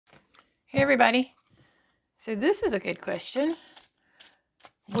Hey everybody. So this is a good question.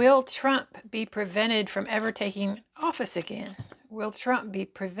 Will Trump be prevented from ever taking office again? Will Trump be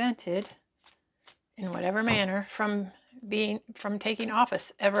prevented in whatever manner from taking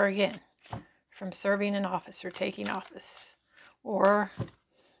office ever again? From serving in office or taking office? Or,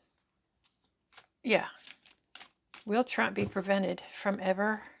 yeah, will Trump be prevented from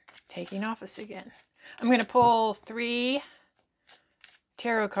ever taking office again? I'm going to pull 3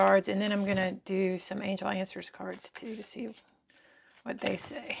 tarot cards, and then I'm going to do some angel answers cards too to see what they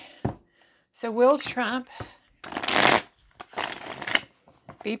say. So will Trump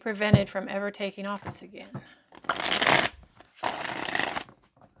be prevented from ever taking office again?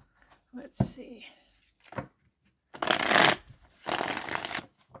 Let's see.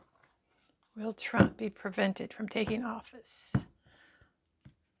 Will Trump be prevented from taking office?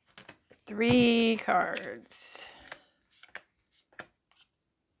 3 cards.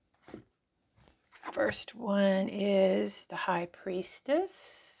 First one is the High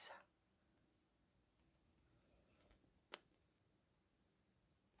Priestess.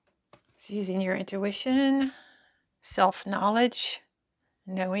 It's using your intuition, self-knowledge,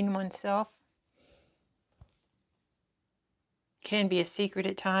 knowing oneself. Can be a secret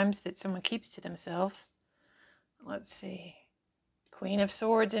at times that someone keeps to themselves. Let's see. Queen of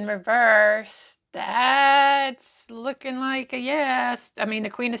Swords in reverse. That's looking like a yes. I mean, the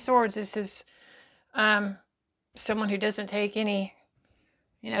Queen of Swords, this is someone who doesn't take any,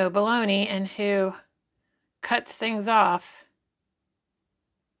 baloney and who cuts things off.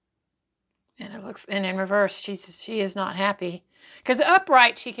 And it looks, and in reverse, she is not happy. Because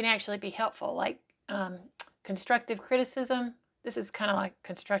upright, she can actually be helpful, like constructive criticism. This is kind of like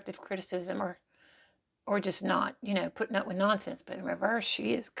constructive criticism, or just not, putting up with nonsense. But in reverse,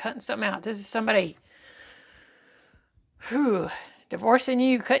 she is cutting something out. This is somebody who divorcing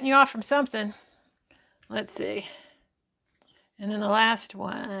you, cutting you off from something. Let's see. And then the last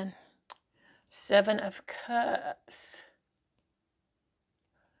one, 7 of Cups.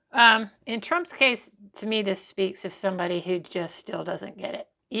 In Trump's case, to me, this speaks of somebody who just still doesn't get it.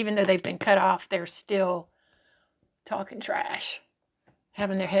 Even though they've been cut off, they're still talking trash,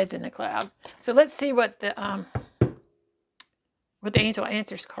 having their heads in the cloud. So let's see what the angel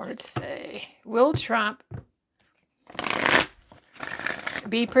answers cards say. Will Trump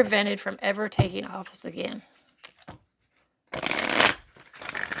be prevented from ever taking office again?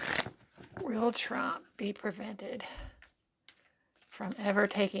 Will Trump be prevented from ever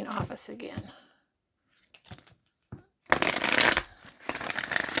taking office again?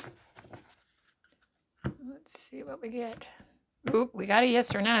 Let's see what we get. Oop, we got a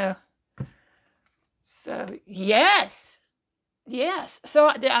yes or no. So, yes. Yes. So,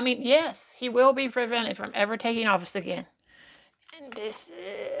 I mean, yes, he will be prevented from ever taking office again. And this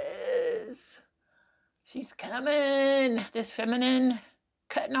is... she's coming. This feminine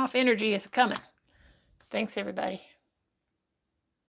cutting off energy is coming. Thanks, everybody.